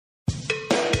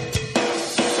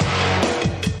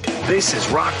This is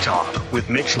Rock Talk with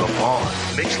Mitch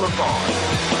LaFon. Mitch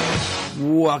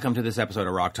LaFon. Welcome to this episode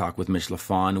of Rock Talk with Mitch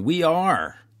LaFon. We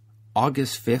are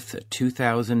August 5th,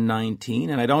 2019,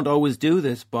 and I don't always do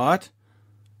this, but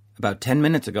about 10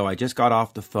 minutes ago, I just got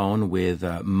off the phone with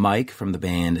Mike from the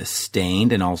band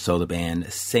Stained and also the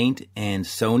band Saint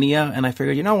Ansonia, and I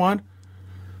figured, you know what?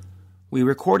 We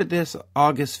recorded this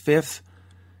August 5th.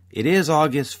 It is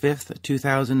August 5th,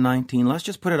 2019. Let's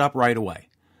just put it up right away.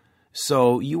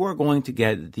 So you are going to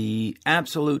get the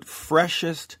absolute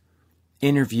freshest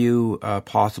interview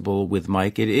possible with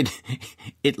Mike.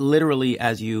 It literally,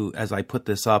 as I put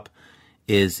this up,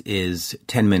 is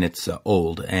 10 minutes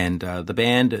old. And the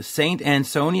band Saint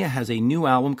Ansonia has a new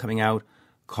album coming out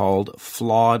called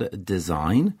Flawed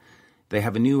Design. They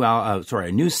have a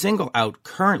new single out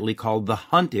currently called The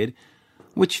Hunted,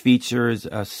 which features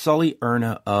Sully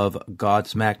Erna of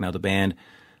Godsmack. Now the band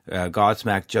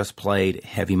Godsmack just played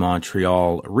Heavy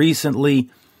Montreal recently,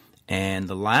 and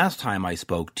the last time I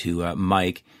spoke to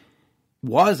Mike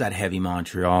was at Heavy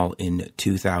Montreal in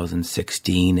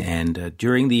 2016, and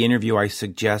during the interview I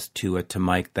suggest to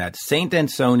Mike that Saint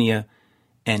Ansonia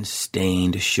and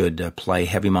Stained should play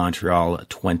Heavy Montreal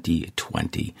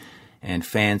 2020. And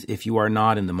fans, if you are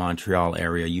not in the Montreal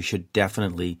area, you should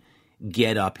definitely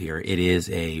get up here. It is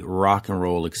a rock and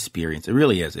roll experience. It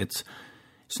really is. It's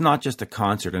not just a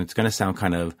concert, and it's going to sound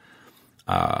kind of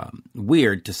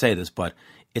weird to say this, but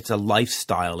it's a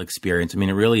lifestyle experience. I mean,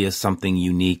 it really is something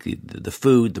unique. The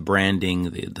food, the branding,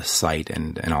 the site,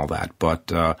 and all that. But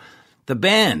the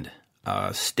band,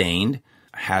 Stained,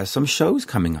 has some shows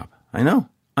coming up. I know.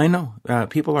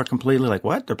 People are completely like,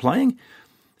 what? They're playing?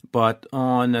 But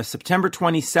on September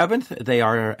 27th, they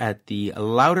are at the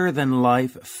Louder Than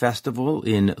Life Festival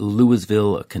in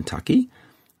Louisville, Kentucky.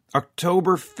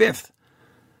 October 5th,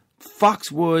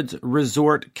 Foxwoods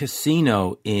Resort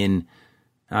Casino in,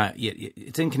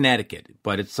 it's in Connecticut,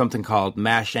 but it's something called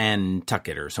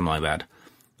Mashantucket or something like that.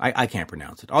 I can't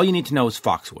pronounce it. All you need to know is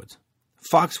Foxwoods.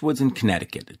 Foxwoods in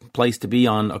Connecticut. Place to be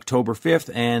on October 5th.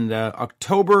 And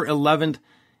October 11th,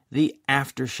 the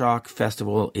Aftershock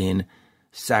Festival in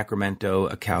Sacramento,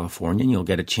 California. And you'll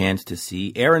get a chance to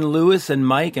see Aaron Lewis and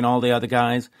Mike and all the other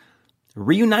guys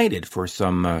reunited for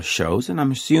some shows. And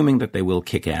I'm assuming that they will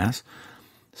kick ass.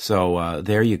 So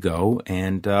there you go.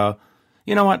 And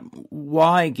you know what?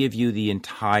 Why give you the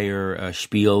entire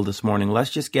spiel this morning? Let's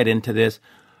just get into this.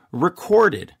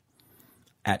 Recorded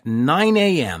at 9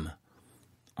 a.m.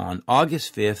 on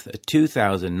August 5th,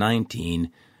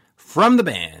 2019, from the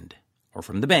band, or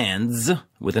from the bands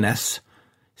with an S,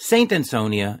 Saint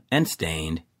Ansonia and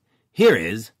Stained. Here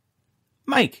is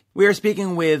Mike. We are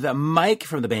speaking with Mike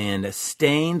from the band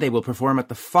Stained. They will perform at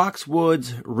the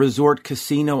Foxwoods Resort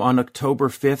Casino on October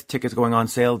 5th. Tickets going on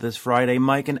sale this Friday.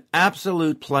 Mike, an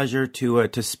absolute pleasure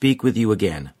to speak with you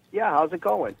again. Yeah, how's it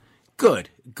going? Good.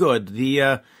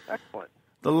 Excellent.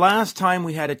 The last time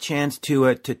we had a chance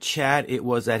to chat, it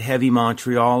was at Heavy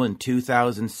Montreal in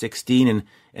 2016,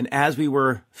 and as we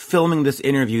were filming this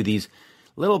interview, these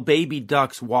little baby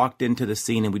ducks walked into the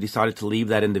scene, and we decided to leave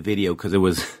that in the video because it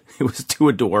was too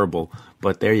adorable.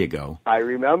 But there you go. I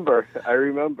remember.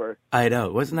 I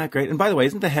know. Wasn't that great? And by the way,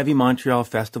 isn't the Heavy Montreal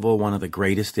Festival one of the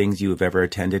greatest things you have ever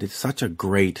attended? It's such a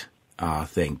great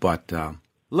thing. But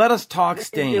let us talk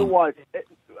Stained. It was.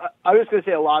 I was going to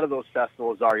say a lot of those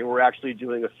festivals are. We're actually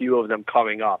doing a few of them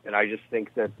coming up, and I just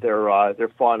think that they're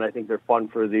fun. I think they're fun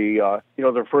for the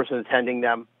the person attending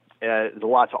them. There's a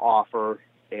lot to offer.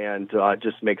 And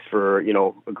just makes for,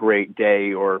 a great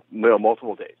day or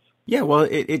multiple days. Yeah, well,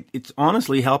 it's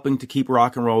honestly helping to keep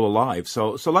rock and roll alive.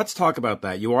 So let's talk about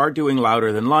that. You are doing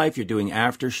Louder Than Life. You're doing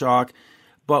Aftershock.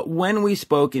 But when we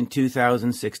spoke in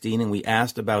 2016 and we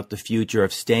asked about the future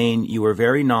of Stained, you were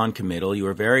very non-committal. You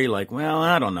were very like, well,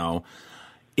 I don't know.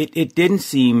 It didn't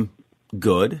seem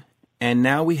good. And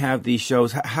now we have these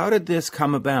shows. How did this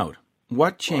come about?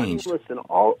 What changed? Well, listen,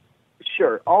 all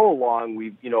along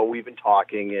we've been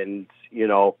talking and,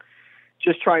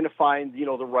 just trying to find,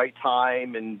 the right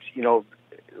time. And,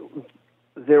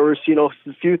 there was,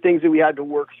 a few things that we had to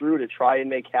work through to try and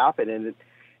make happen. And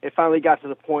it finally got to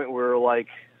the point where we're like,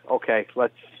 okay,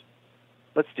 let's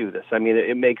do this. I mean,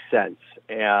 it makes sense.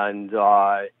 And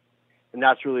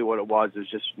that's really what it was. It was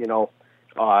just,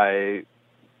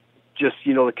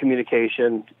 the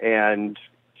communication and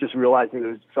just realizing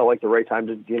it felt like the right time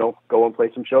to, go and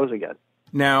play some shows again.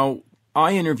 Now,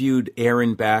 I interviewed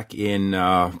Aaron back in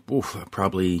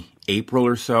probably April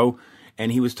or so,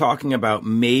 and he was talking about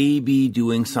maybe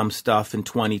doing some stuff in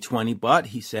 2020, but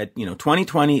he said,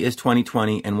 2020 is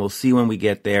 2020, and we'll see when we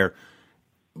get there.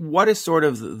 What is sort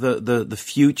of the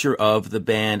future of the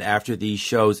band after these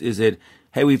shows? Is it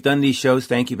hey, we've done these shows,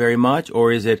 thank you very much?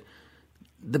 Or is it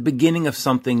the beginning of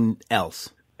something else?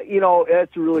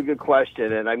 That's a really good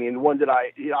question. And I mean, one that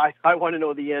I want to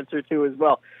know the answer to as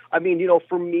well. I mean,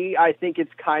 for me, I think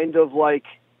it's kind of like,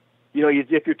 you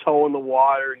dip your toe in the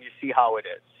water and you see how it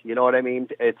is. You know what I mean?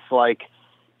 It's like,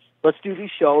 let's do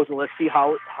these shows and let's see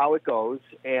how it goes.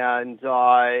 And,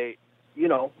 I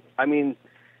mean,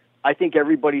 I think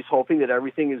everybody's hoping that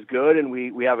everything is good and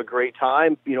we have a great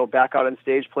time, back out on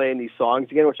stage playing these songs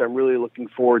again, which I'm really looking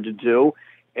forward to do.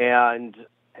 And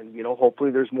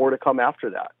hopefully there's more to come after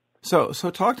that. So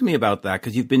talk to me about that,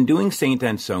 because you've been doing Saint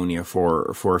Ansonia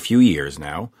for a few years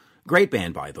now. Great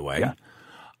band, by the way. Yeah.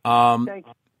 Thank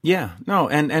you. Yeah, no,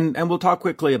 and we'll talk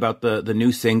quickly about the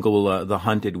new single, The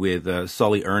Hunted, with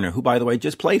Sully Erna, who, by the way,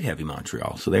 just played Heavy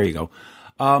Montreal. So there you go.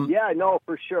 Yeah, no,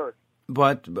 for sure.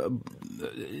 But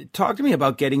talk to me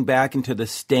about getting back into the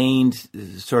Stained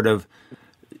sort of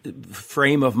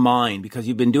frame of mind, because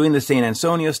you've been doing the Saint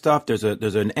Ansonia stuff. There's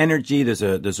an energy,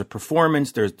 there's a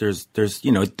performance. There is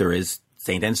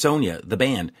Saint Ansonia, the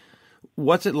band.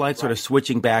 What's it like, sort of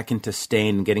switching back into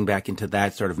Stained and getting back into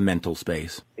that sort of mental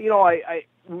space?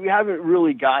 We haven't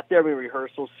really got there. I mean,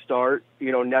 rehearsals start,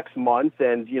 next month,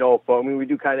 and we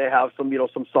do kind of have some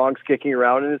songs kicking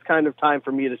around, and it's kind of time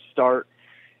for me to start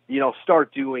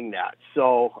doing that.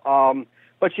 So,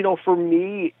 but for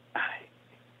me,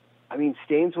 I mean,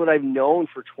 Stained's what I've known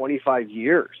for 25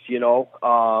 years. I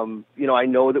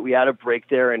know that we had a break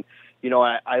there, and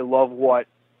I love what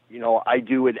I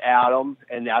do with Adam,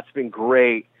 and that's been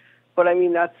great. But I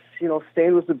mean, that's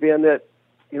Stained was the band that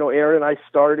Aaron and I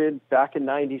started back in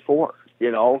 '94.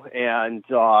 And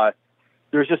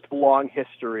there's just a long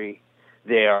history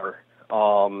there.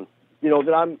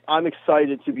 That I'm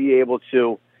excited to be able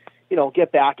to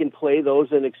get back and play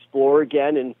those and explore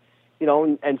again, and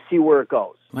and see where it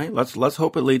goes. Right. Let's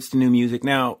hope it leads to new music.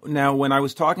 Now, when I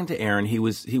was talking to Aaron, he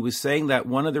was saying that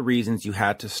one of the reasons you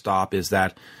had to stop is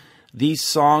that these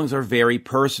songs are very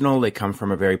personal. They come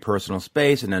from a very personal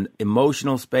space and an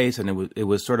emotional space, and it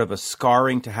was sort of a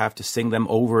scarring to have to sing them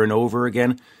over and over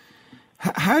again.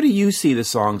 How do you see the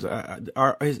songs?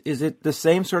 Is it the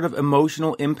same sort of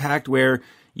emotional impact where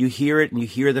you hear it and you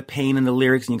hear the pain in the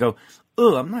lyrics and you go,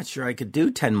 "Oh, I'm not sure I could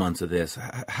do 10 months of this."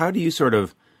 How do you sort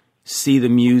of see the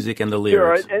music and the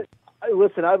lyrics? Sure. And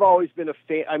listen, I've always been a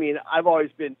fan. I mean, I've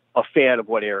always been a fan of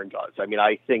what Aaron does. I mean,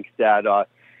 I think that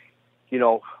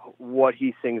what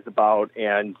he sings about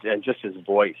and just his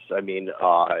voice. I mean,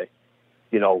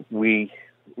 we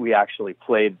actually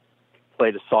played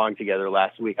a song together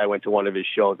last week. I went to one of his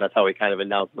shows. That's how he kind of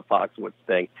announced the Foxwoods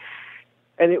thing,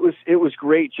 and it was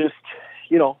great just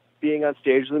being on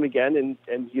stage with him again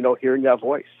and hearing that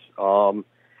voice.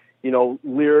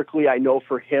 Lyrically, I know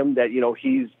for him that,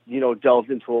 he's,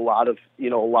 delved into a lot of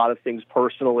things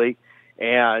personally,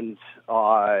 and,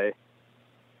 and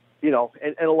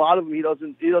a lot of them he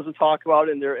doesn't talk about,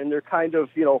 and they're kind of,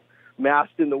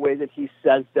 masked in the way that he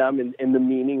says them and the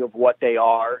meaning of what they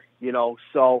are,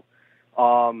 so,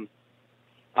 I'm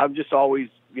just always,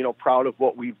 proud of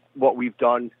what we've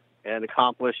done and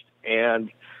accomplished. And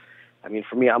I mean,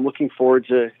 for me, I'm looking forward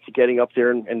to getting up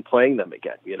there and playing them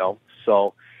again,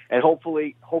 so. And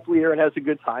hopefully Aaron has a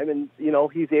good time, and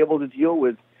he's able to deal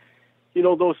with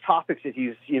those topics that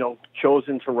he's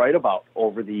chosen to write about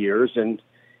over the years, and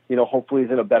hopefully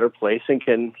he's in a better place and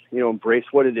can embrace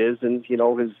what it is, and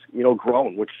has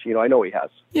grown, which I know he has.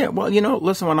 Yeah, well,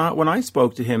 listen, when I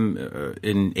spoke to him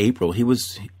in April, he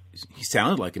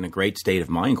sounded like in a great state of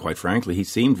mind. Quite frankly, he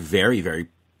seemed very, very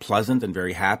pleasant and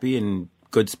very happy and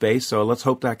good space. So let's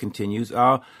hope that continues.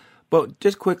 But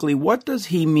just quickly, what does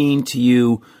he mean to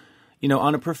you?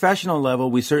 On a professional level,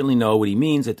 we certainly know what he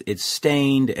means. It's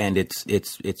Stained, and it's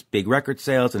big record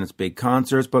sales and it's big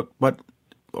concerts. But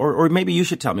or maybe you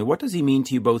should tell me, what does he mean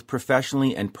to you both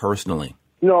professionally and personally?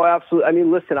 No, absolutely. I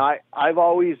mean, listen, I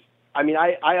always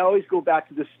go back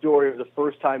to the story of the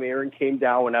first time Aaron came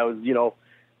down when I was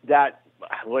that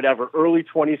early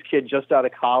 20s kid just out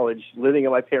of college living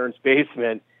in my parents'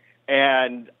 basement.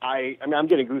 And I'm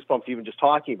getting goosebumps even just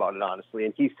talking about it, honestly.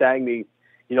 And he sang me,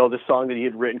 the song that he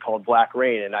had written called Black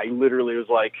Rain. And I literally was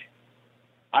like,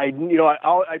 I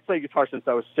played guitar since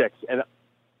I was 6, and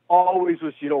always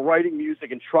was, writing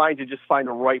music and trying to just find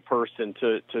the right person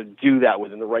to do that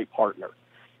with, and the right partner.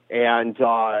 And,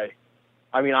 I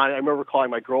remember calling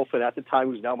my girlfriend at the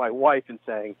time, who's now my wife, and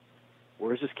saying,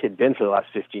 "Where's this kid been for the last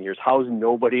 15 years? How's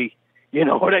nobody,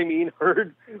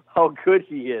 heard how good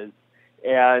he is?"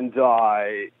 And,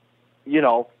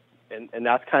 and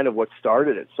that's kind of what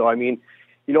started it. So, I mean,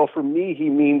 for me, he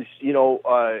means,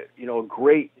 a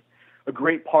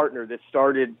great partner that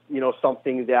started,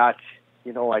 something that,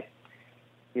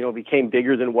 became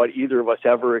bigger than what either of us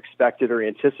ever expected or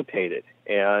anticipated.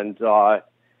 And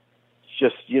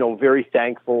just, very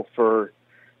thankful for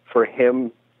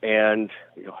him and,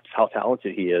 just how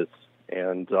talented he is.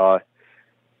 And, the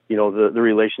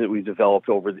relation that we've developed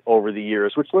over the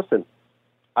years, which, listen,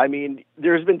 I mean,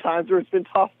 there's been times where it's been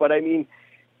tough, but I mean,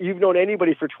 you've known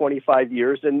anybody for 25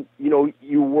 years and,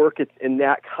 you work in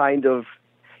that kind of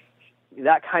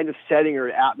setting or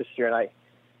atmosphere.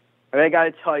 And I got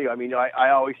to tell you, I mean, I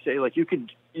always say, like, you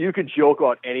could joke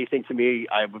about anything to me.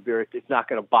 It's not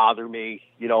going to bother me,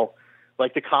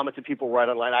 like the comments that people write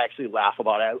online. I actually laugh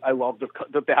about it. I love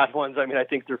the bad ones. I mean, I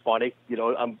think they're funny.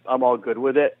 I'm all good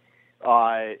with it.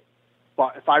 But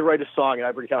if I write a song and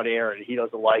I bring it down to Aaron and he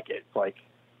doesn't like it, it's like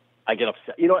I get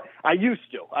upset. I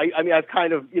used to. I mean, I've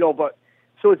kind of, but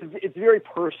so it's very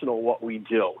personal what we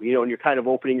do. And you're kind of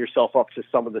opening yourself up to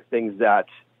some of the things that,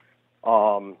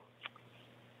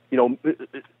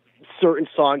 certain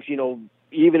songs,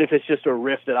 even if it's just a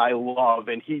riff that I love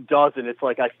and he doesn't, it's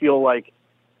like I feel like,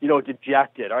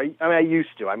 dejected. I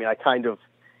used to. I mean, I've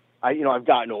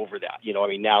gotten over that. I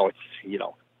mean, now it's,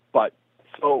 but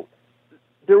so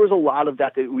there was a lot of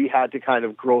that we had to kind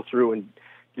of grow through and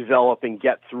develop and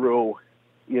get through,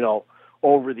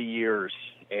 over the years.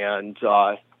 And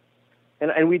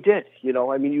we did,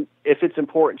 I mean, if it's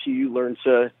important to you, you learn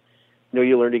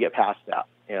to get past that.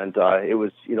 And it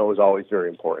was always very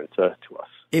important to us.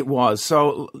 It was.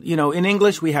 So, in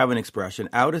English, we have an expression,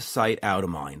 out of sight, out of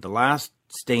mind. The last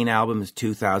Staind album is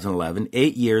 2011,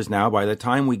 8 years now. By the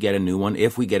time we get a new one,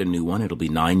 if we get a new one, it'll be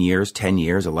 9 years, 10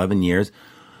 years, 11 years.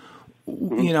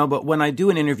 Mm-hmm. But when I do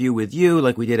an interview with you,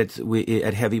 like we did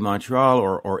at Heavy Montreal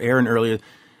or Aaron earlier,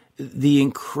 the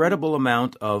incredible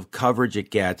amount of coverage it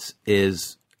gets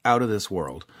is out of this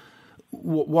world.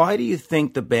 Why do you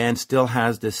think the band still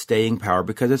has this staying power?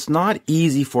 Because it's not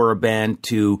easy for a band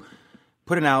to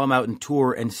put an album out and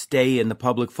tour and stay in the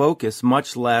public focus,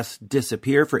 much less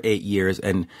disappear for 8 years.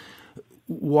 And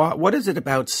what is it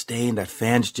about Staind that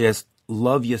fans just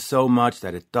love you so much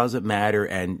that it doesn't matter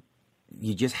and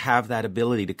you just have that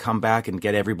ability to come back and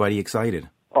get everybody excited?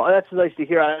 Oh, that's nice to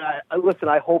hear. Listen,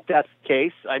 I hope that's the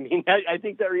case. I mean, I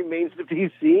think that remains to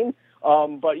be seen.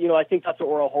 But I think that's what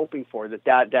we're all hoping for.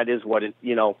 That is what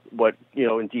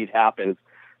indeed happens.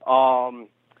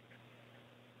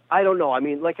 I don't know. I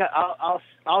mean, like I'll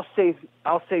say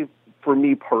for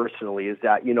me personally is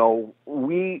that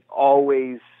we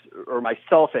always, or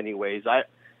myself anyways,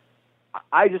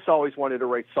 I just always wanted to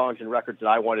write songs and records that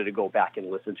I wanted to go back and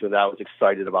listen to, that I was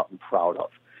excited about and proud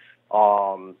of.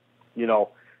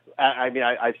 I mean,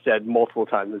 I've said multiple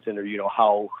times in this interview,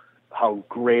 how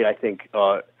great I think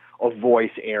a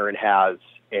voice Aaron has,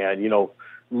 and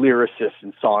lyricist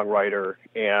and songwriter,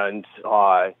 and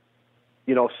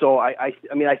so I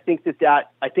mean, I think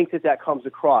that comes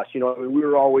across. I mean, we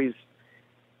were always,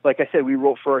 like I said, we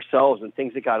wrote for ourselves and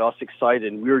things that got us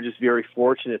excited, and we were just very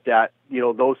fortunate that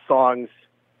those songs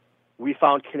we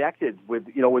found connected with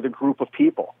with a group of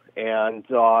people, and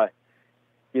I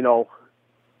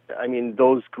mean,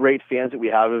 those great fans that we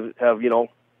have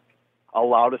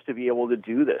allowed us to be able to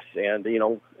do this, and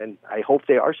and I hope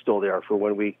they are still there for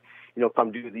when we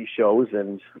come do these shows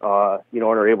and and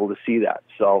are able to see that.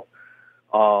 So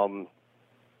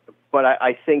but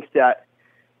I think that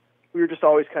we were just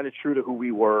always kind of true to who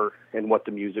we were and what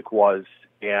the music was,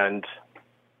 and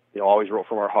always wrote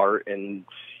from our heart, and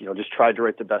just tried to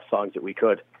write the best songs that we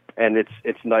could. And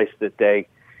it's nice that they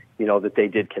that they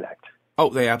did connect. Oh,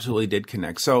 they absolutely did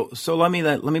connect. So let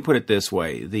me put it this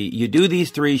way: you do these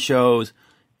 3 shows,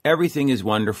 everything is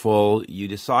wonderful. You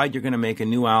decide you're going to make a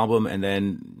new album, and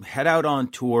then head out on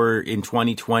tour in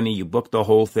 2020. You book the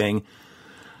whole thing.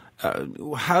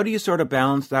 How do you sort of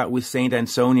balance that with Saint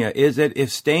Asonia? Is it,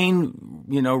 if Staind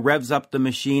revs up the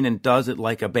machine and does it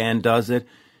like a band does it,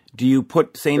 do you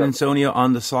put Saint Asonia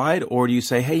on the side, or do you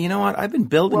say, hey, you know what? I've been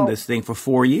building this thing for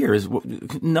 4 years.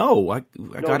 No, I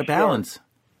got to balance.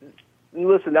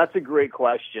 Listen, that's a great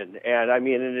question, and I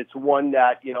mean, and it's one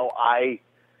that I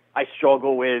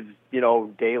struggle with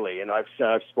daily, and I've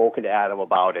spoken to Adam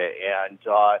about it, and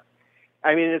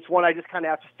I mean, it's one I just kind of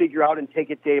have to figure out and take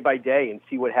it day by day and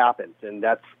see what happens, and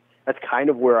that's kind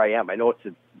of where I am. I know it's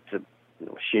a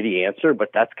shitty answer,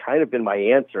 but that's kind of been my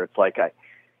answer. It's like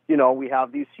we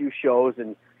have these few shows,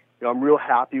 and I'm real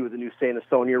happy with the new Saint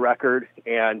Asonia record,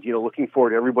 and looking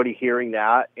forward to everybody hearing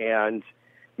that, and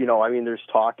I mean, there's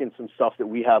talk and some stuff that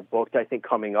we have booked, I think,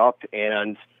 coming up,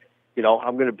 and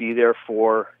I'm going to be there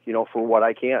for for what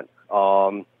I can,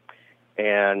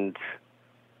 and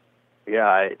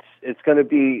yeah, it's going to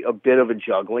be a bit of a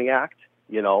juggling act,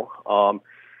 but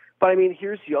I mean,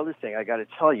 here's the other thing I got to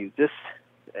tell you.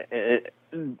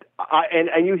 and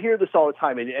you hear this all the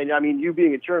time. And I mean, you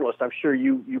being a journalist, I'm sure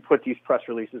you put these press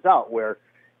releases out where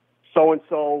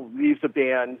so-and-so leaves a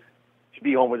band to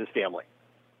be home with his family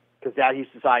because that he's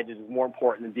decided is more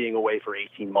important than being away for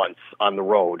 18 months on the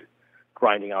road,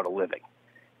 grinding out a living.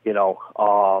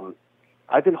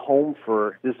 I've been home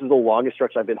this is the longest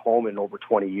stretch I've been home in over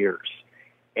 20 years.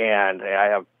 And I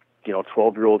have,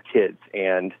 12-year-old kids.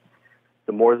 And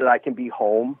the more that I can be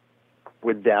home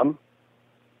with them,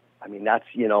 I mean, that's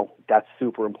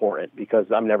super important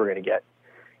because I'm never going to get,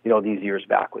 these years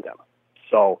back with them.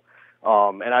 So,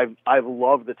 and I've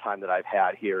loved the time that I've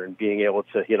had here and being able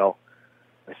to,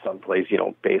 my son plays,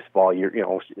 baseball,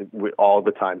 all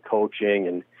the time coaching,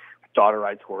 and daughter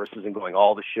rides horses and going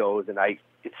all the shows. And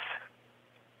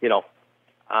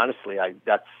honestly, I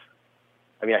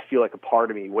feel like a part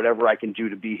of me, whatever I can do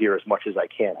to be here as much as I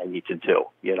can, I need to do,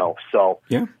 so,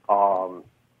 yeah.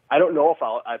 I don't know if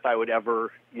I would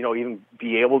ever, even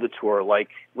be able to tour like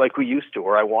we used to,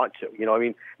 or I want to,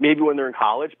 maybe when they're in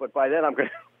college, but by then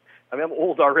I'm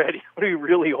old already. I'm going to be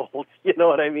really old. You know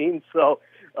what I mean? So,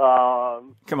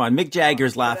 come on, Mick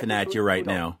Jagger's laughing at you right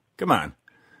now. Come on.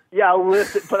 Yeah,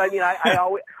 listen, but I mean, I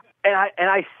always, and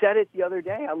I said it the other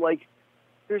day. I'm like,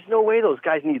 there's no way those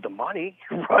guys need the money,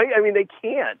 right? I mean, they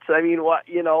can't. I mean, what,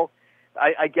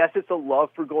 I guess it's a love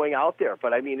for going out there,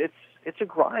 but I mean, it's a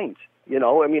grind,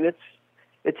 I mean,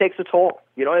 it takes a toll,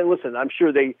 and listen, I'm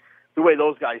sure the way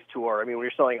those guys tour, I mean, when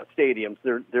you're selling out stadiums,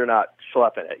 they're not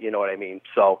schlepping it, you know what I mean?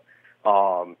 So,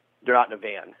 they're not in a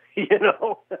van,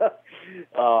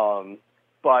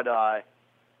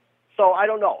 so I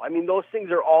don't know. I mean, those things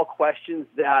are all questions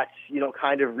that,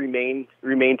 kind of remain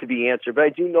to be answered. But I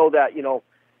do know that,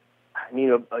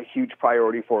 a huge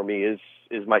priority for me is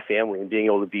my family and being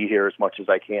able to be here as much as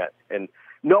I can. And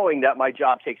knowing that my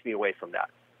job takes me away from that,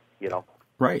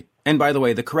 Right. And by the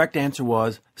way, the correct answer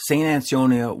was St.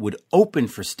 Ansonia would open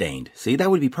for Stained. See,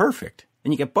 that would be perfect.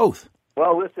 And you get both.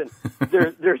 Well, listen,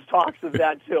 there's talks of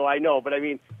that too. I know, but I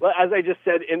mean, as I just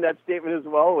said in that statement as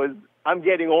well, was I'm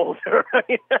getting older.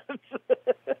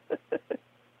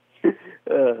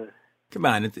 Come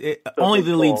on, only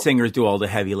the lead singers do all the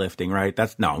heavy lifting, right?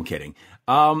 I'm kidding.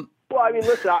 Well, I mean,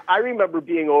 listen, I remember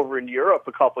being over in Europe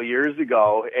a couple years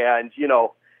ago, and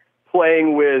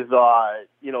playing with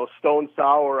Stone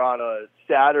Sour on a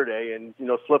Saturday, and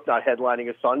Slipknot headlining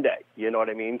a Sunday. You know what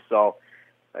I mean? So.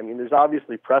 I mean, there's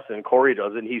obviously precedent. Corey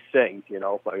does it, and he sings,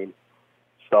 I mean,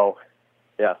 so,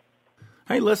 yeah.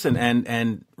 Hey, listen,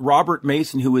 and Robert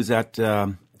Mason, who was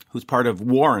who's part of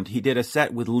Warrant, he did a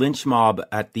set with Lynch Mob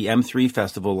at the M3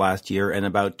 Festival last year, and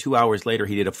about 2 hours later,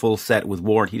 he did a full set with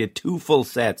Warrant. He did 2 full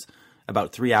sets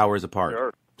about 3 hours apart.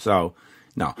 Sure. So,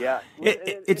 no. Yeah.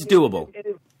 It's doable.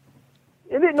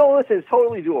 No, listen, it's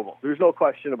totally doable. There's no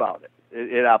question about it.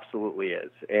 It absolutely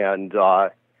is. And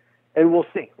we'll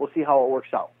see. We'll see how it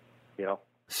works out,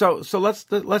 So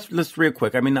let's real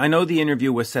quick. I mean, I know the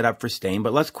interview was set up for Stain,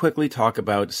 but let's quickly talk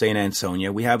about St.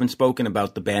 Ansonia. We haven't spoken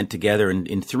about the band together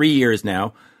in 3 years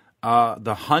now.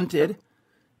 The Hunted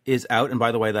is out, and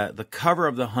by the way, the cover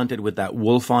of The Hunted with that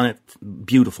wolf on it,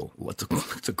 beautiful.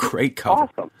 It's a great cover.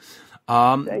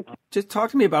 Awesome. Thank you. Just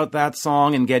talk to me about that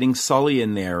song and getting Sully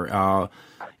in there.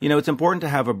 It's important to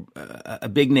have a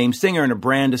big name singer and a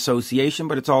brand association,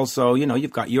 but it's also,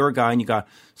 you've got your guy and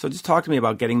so just talk to me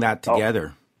about getting that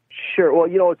together. Oh, sure. Well,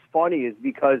 what's funny is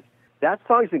because that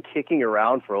song's been kicking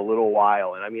around for a little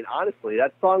while. And I mean, honestly,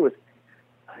 that song was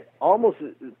almost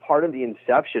part of the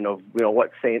inception of,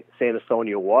 what St.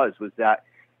 Ansonia was that,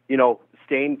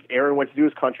 Aaron went to do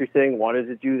his country thing, wanted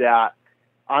to do that.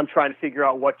 I'm trying to figure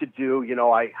out what to do.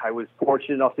 I was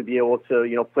fortunate enough to be able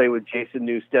to, play with Jason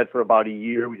Newsted for about a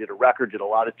year. We did a record, did a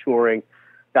lot of touring.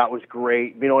 That was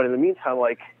great. And in the meantime,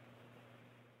 I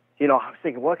was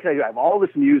thinking, what can I do? I have all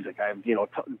this music. I have,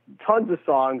 tons of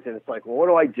songs. And it's like, well, what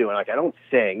do I do? And I don't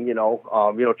sing,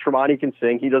 Tremonti can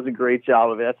sing. He does a great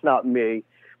job of it. That's not me.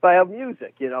 But I have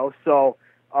music, So,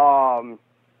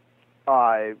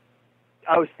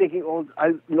 I was thinking,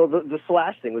 the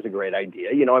Slash thing was a great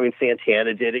idea.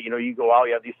 Santana did it. You go out,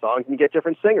 you have these songs, and you get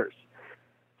different singers.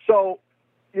 So,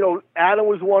 Adam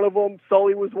was one of them.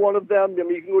 Sully was one of them. I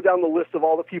mean, you can go down the list of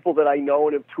all the people that I know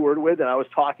and have toured with, and I was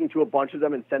talking to a bunch of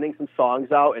them and sending some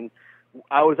songs out, and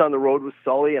I was on the road with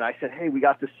Sully, and I said, hey, we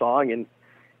got this song, and,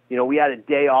 we had a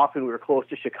day off, and we were close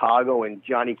to Chicago, and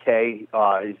Johnny Kay,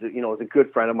 is a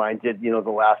good friend of mine, did,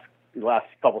 the last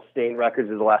couple Stain records,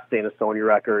 the last St. Ansonia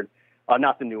record.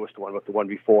 Not the newest one, but the one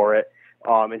before it.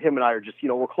 And him and I are just,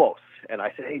 we're close. And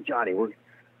I said, hey, Johnny,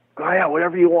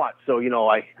 whatever you want. So,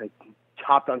 I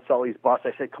hopped on Sully's bus.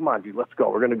 I said, come on, dude, let's go.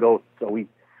 We're going to go. So we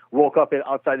woke up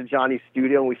outside of Johnny's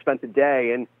studio, and we spent the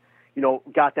day and,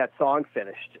 got that song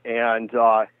finished. And,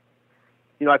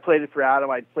 I played it for Adam.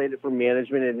 I played it for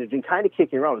management, and it's been kind of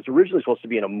kicking around. It was originally supposed to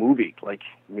be in a movie,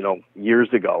 years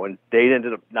ago, and they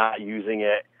ended up not using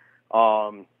it.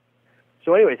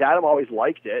 So anyways, Adam always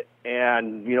liked it,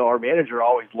 and, our manager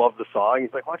always loved the song.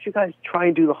 He's like, why don't you guys try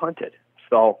and do The Hunted?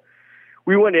 So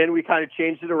we went in, we kind of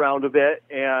changed it around a bit,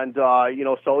 and,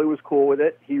 Sully was cool with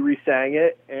it. He re-sang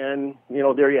it, and,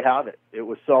 there you have it. It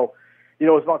was it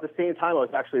was about the same time I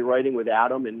was actually writing with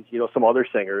Adam and, some other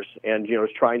singers, and, was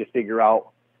trying to figure out,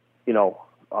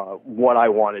 what I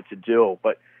wanted to do.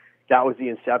 But that was the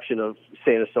inception of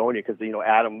Saint Asonia, because,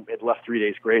 Adam had left 3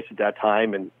 Days Grace at that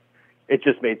time, and it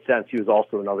just made sense. He was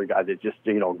also another guy that just,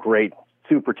 great,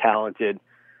 super talented,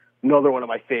 another one of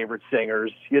my favorite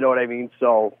singers, you know what I mean?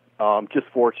 So just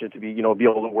fortunate to be able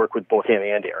to work with both him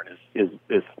and Aaron is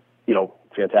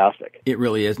fantastic. It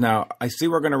really is. Now, I see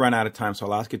we're going to run out of time, so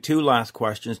I'll ask you two last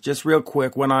questions. Just real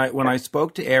quick, when I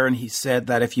spoke to Aaron, he said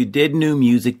that if you did new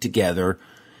music together,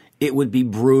 it would be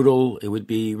brutal, it would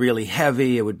be really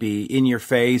heavy, it would be in your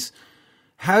face.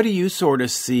 How do you sort of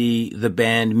see the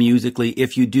band musically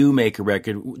if you do make a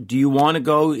record? Do you want to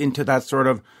go into that sort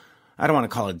of, I don't want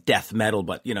to call it death metal,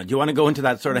 but, do you want to go into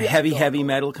that sort of heavy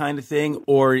metal kind of thing?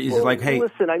 Or is it like, hey...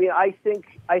 Listen, I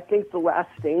think the last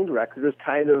Stained record was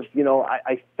kind of,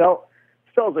 I felt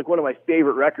like one of my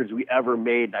favorite records we ever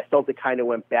made. And I felt it kind of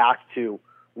went back to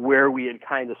where we had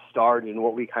kind of started and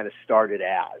what we kind of started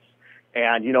as.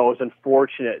 And, it was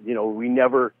unfortunate, we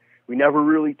never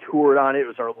really toured on it. It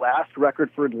was our last record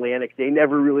for Atlantic. They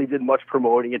never really did much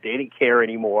promoting it. They didn't care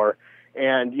anymore.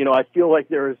 And, I feel like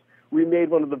we made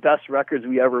one of the best records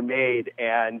we ever made.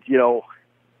 And,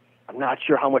 I'm not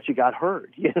sure how much it got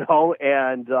heard,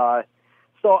 And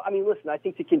so, listen, I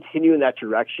think to continue in that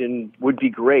direction would be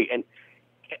great. And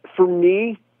for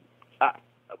me,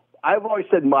 I've always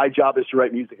said my job is to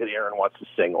write music that Aaron wants to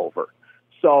sing over.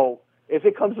 So if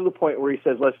it comes to the point where he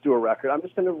says, let's do a record, I'm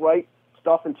just going to write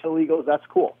stuff until he goes, that's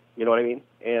cool. You know what I mean?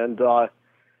 And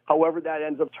however that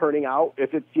ends up turning out,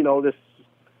 if it's, this,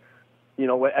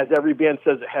 as every band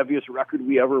says, the heaviest record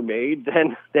we ever made,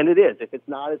 then it is. If it's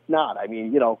not, it's not.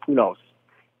 Who knows?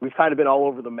 We've kind of been all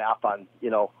over the map on,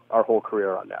 our whole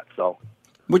career on that. So,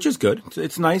 which is good.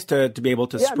 It's nice to be able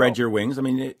to spread your wings.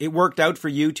 It worked out for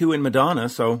you two in Madonna,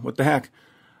 so what the heck?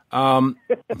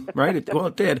 Right? It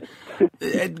did.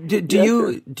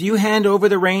 Do you hand over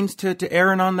the reins to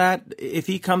Aaron on that? If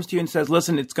he comes to you and says,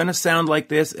 listen, it's going to sound like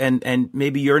this, and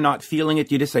maybe you're not feeling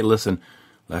it, you just say, listen,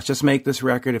 let's just make this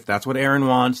record. If that's what Aaron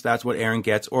wants, that's what Aaron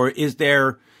gets. Or is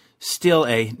there still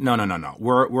no,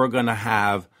 we're going to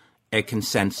have a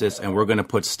consensus and we're going to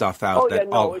put stuff out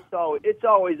it's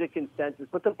always a consensus.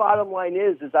 But the bottom line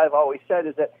is, as I've always said,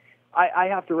 is that I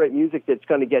have to write music that's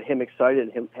going to get him excited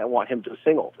and I want him to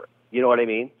sing over it. You know what I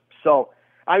mean? So,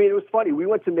 it was funny. We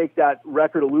went to make that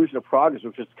record Illusion of Progress,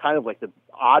 which is kind of like the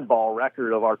oddball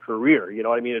record of our career. You know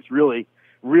what I mean? It's really,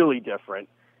 really different.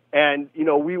 And,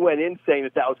 we went in saying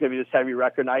that was going to be this heavy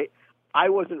record. And I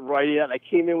wasn't writing it. And I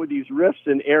came in with these riffs,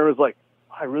 and Aaron was like,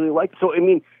 I really like it. So,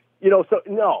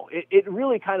 it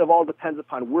really kind of all depends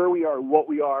upon where we are,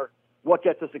 what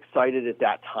gets us excited at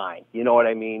that time. You know what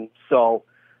I mean? So,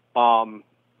 and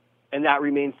that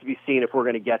remains to be seen if we're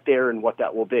going to get there and what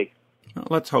that will be. Well,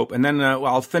 let's hope. And then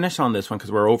I'll finish on this one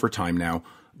because we're over time now.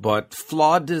 But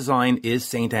Flawed Design is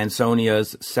Saint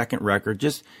Ansonia's second record.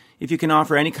 Just if you can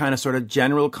offer any kind of sort of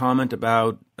general comment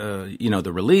about,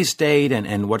 the release date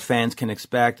and what fans can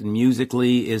expect. And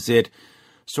musically, is it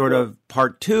sort of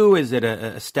part two? Is it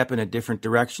a step in a different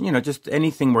direction? just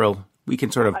anything where we can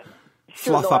sort of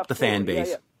fluff up the fan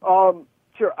base. Yeah.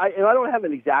 Sure. I don't have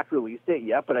an exact release date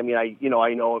yet, but I know I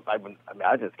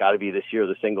imagine it's got to be this year.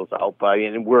 The single's out, but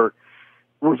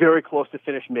we're very close to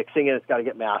finish mixing it. It's got to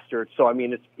get mastered. So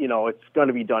it's it's going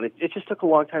to be done. It just took a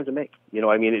long time to make.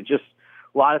 It just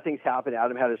a lot of things happened.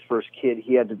 Adam had his first kid.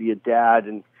 He had to be a dad,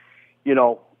 and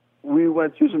we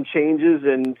went through some changes.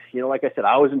 And like I said,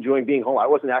 I was enjoying being home. I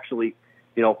wasn't actually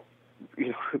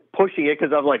pushing it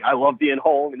because I was like, I love being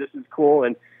home and this is cool.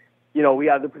 And we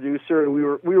had the producer, and we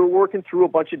were working through a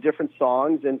bunch of different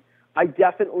songs, and I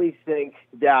definitely think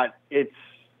that it's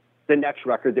the next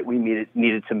record that we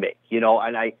needed to make. And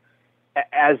I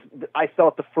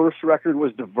felt the first record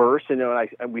was diverse, and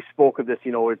we spoke of this,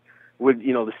 with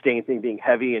the Stain thing being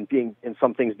heavy and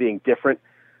some things being different.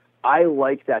 I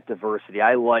like that diversity.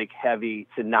 I like heavy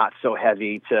to not so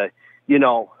heavy to,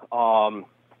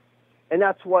 and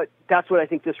that's what I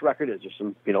think this record is. There's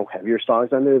some, heavier songs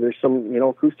on there. There's some,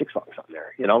 acoustic songs on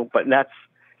there, but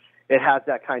it has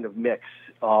that kind of mix.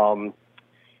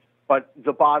 but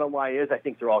the bottom line is, I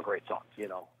think they're all great songs. You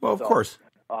know. Well, of course.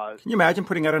 Can you imagine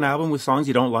putting out an album with songs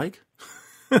you don't like?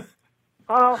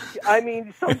 I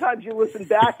mean, sometimes you listen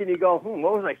back and you go,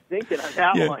 what was I thinking on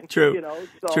that one? True. You know,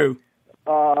 so, true.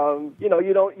 You know,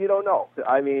 you don't know.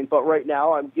 I mean, but right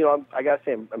now, I gotta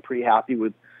say, I'm pretty happy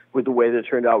with the way that it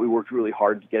turned out. We worked really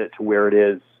hard to get it to where it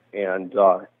is, and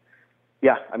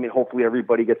yeah, I mean, hopefully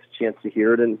everybody gets a chance to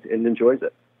hear it and enjoys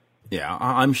it. Yeah,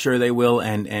 I'm sure they will.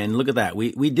 And look at that.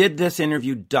 We did this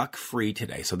interview duck-free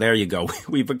today. So there you go.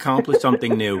 We've accomplished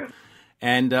something new.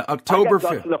 And October 5th. I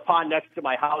got ducks in the pond next to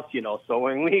my house, you know, so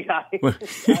when I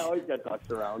always got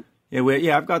ducks around.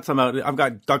 Yeah, I've got some out. I've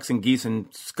got ducks and geese and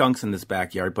skunks in this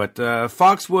backyard. But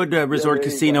Foxwood Resort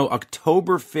Casino,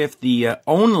 October 5th, the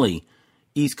only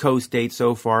East Coast date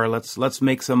so far. Let's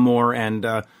make some more, and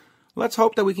let's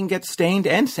hope that we can get Stained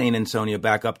and Saint Ansonia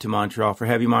back up to Montreal for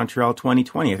Heavy Montreal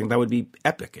 2020. I think that would be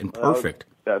epic and perfect.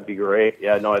 That'd be great.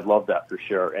 Yeah, no, I'd love that for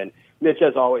sure. And Mitch,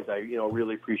 as always, I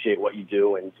really appreciate what you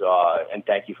do, and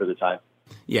thank you for the time.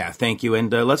 Yeah, thank you.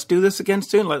 And let's do this again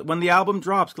soon. When the album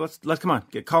drops, let's come on,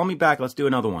 call me back. Let's do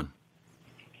another one.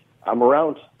 I'm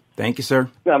around. Thank you,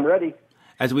 sir. I'm ready.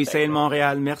 As we say in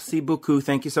Montreal, merci beaucoup.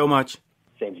 Thank you so much.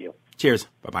 Same to you. Cheers.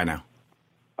 Bye-bye now.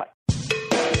 Bye.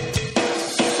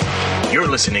 You're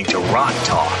listening to Rock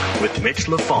Talk with Mitch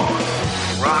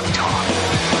LaFon. Rock Talk.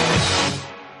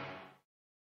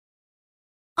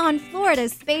 On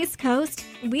Florida's Space Coast,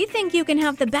 we think you can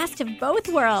have the best of both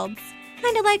worlds.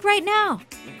 Kind of like right now.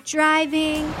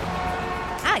 Driving,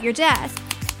 at your desk,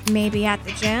 maybe at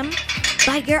the gym,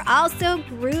 but you're also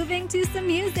grooving to some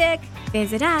music.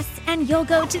 Visit us and you'll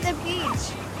go to the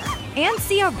beach and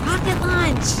see a rocket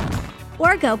launch.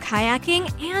 Or go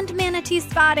kayaking and manatee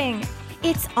spotting.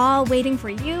 It's all waiting for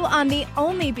you on the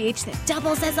only beach that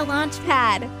doubles as a launch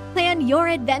pad. Plan your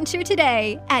adventure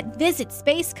today at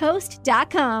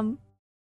visitspacecoast.com.